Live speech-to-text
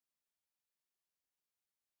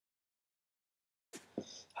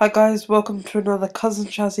Hi guys, welcome to another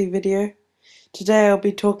KuzzNshazziie video. Today I'll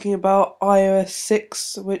be talking about iOS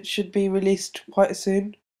 6, which should be released quite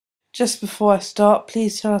soon. Just before I start,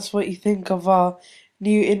 please tell us what you think of our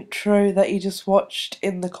new intro that you just watched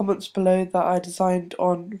in the comments below that I designed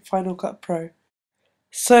on Final Cut Pro.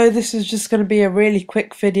 So this is just going to be a really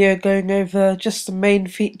quick video going over just the main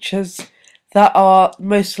features that are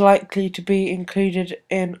most likely to be included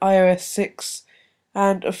in iOS 6,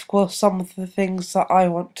 and of course some of the things that I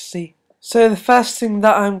want to see. So the first thing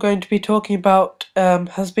that I'm going to be talking about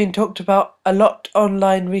has been talked about a lot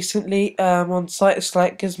online recently on sites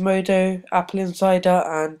like Gizmodo, Apple Insider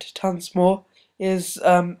and tons more, is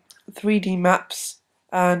 3D maps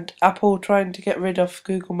and Apple trying to get rid of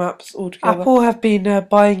Google Maps altogether. Apple have been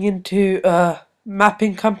buying into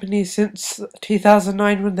mapping companies since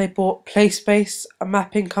 2009 when they bought PlaySpace, a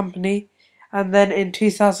mapping company, and then in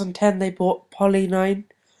 2010 they bought Poly9,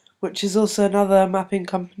 which is also another mapping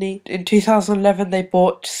company. In 2011 they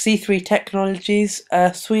bought C3 Technologies,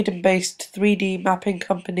 a Sweden-based 3D mapping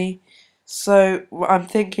company. So I'm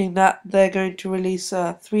thinking that they're going to release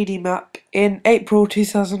a 3D map. In April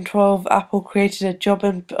 2012, Apple created a job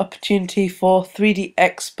opportunity for 3D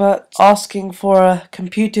experts, asking for a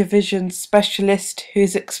computer vision specialist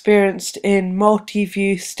who's experienced in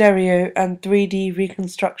multi-view stereo and 3D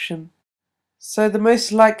reconstruction. So the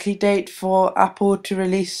most likely date for Apple to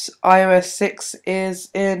release iOS 6 is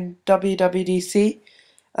in WWDC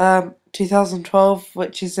 2012,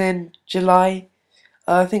 which is in July.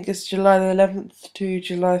 I think it's July the 11th to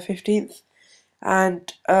July 15th,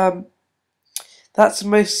 and that's the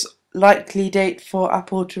most likely date for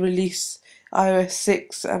Apple to release iOS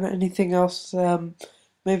 6 and anything else,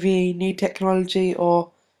 maybe new technology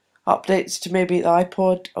or updates to maybe the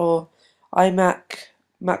iPod or iMac,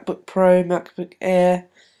 Macbook Pro, Macbook Air,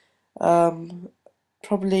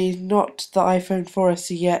 probably not the iPhone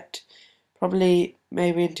 4S yet, probably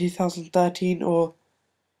maybe in 2013 or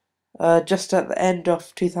just at the end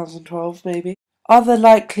of 2012 maybe. Other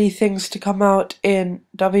likely things to come out in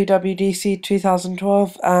WWDC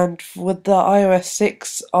 2012 and with the iOS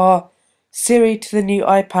 6 are Siri to the new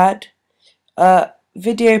iPad,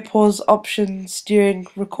 video pause options during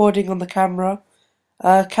recording on the camera,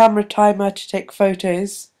 a camera timer to take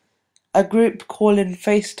photos, a group call in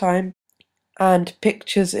FaceTime, and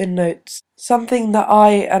pictures in Notes. Something that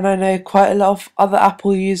I know quite a lot of other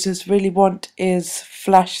Apple users really want is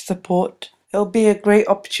Flash support. It'll be a great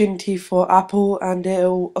opportunity for Apple, and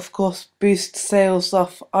it'll of course boost sales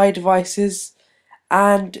of iDevices,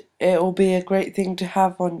 and it'll be a great thing to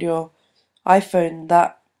have on your iPhone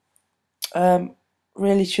that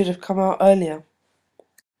really should have come out earlier.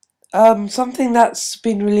 Something that's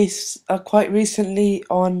been released quite recently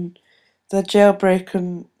on the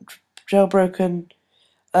jailbroken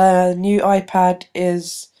new iPad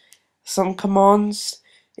is some commands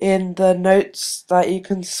in the notes that you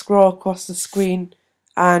can scroll across the screen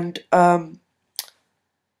and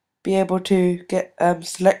be able to get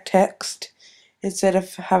select text instead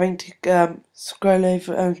of having to scroll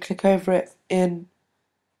over and click over it in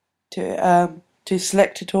to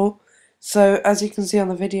select it all. So as you can see on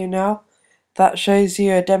the video now, that shows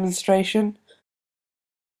you a demonstration.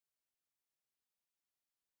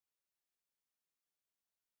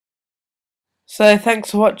 So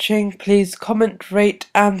thanks for watching. Please comment,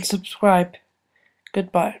 rate and subscribe.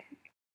 Goodbye.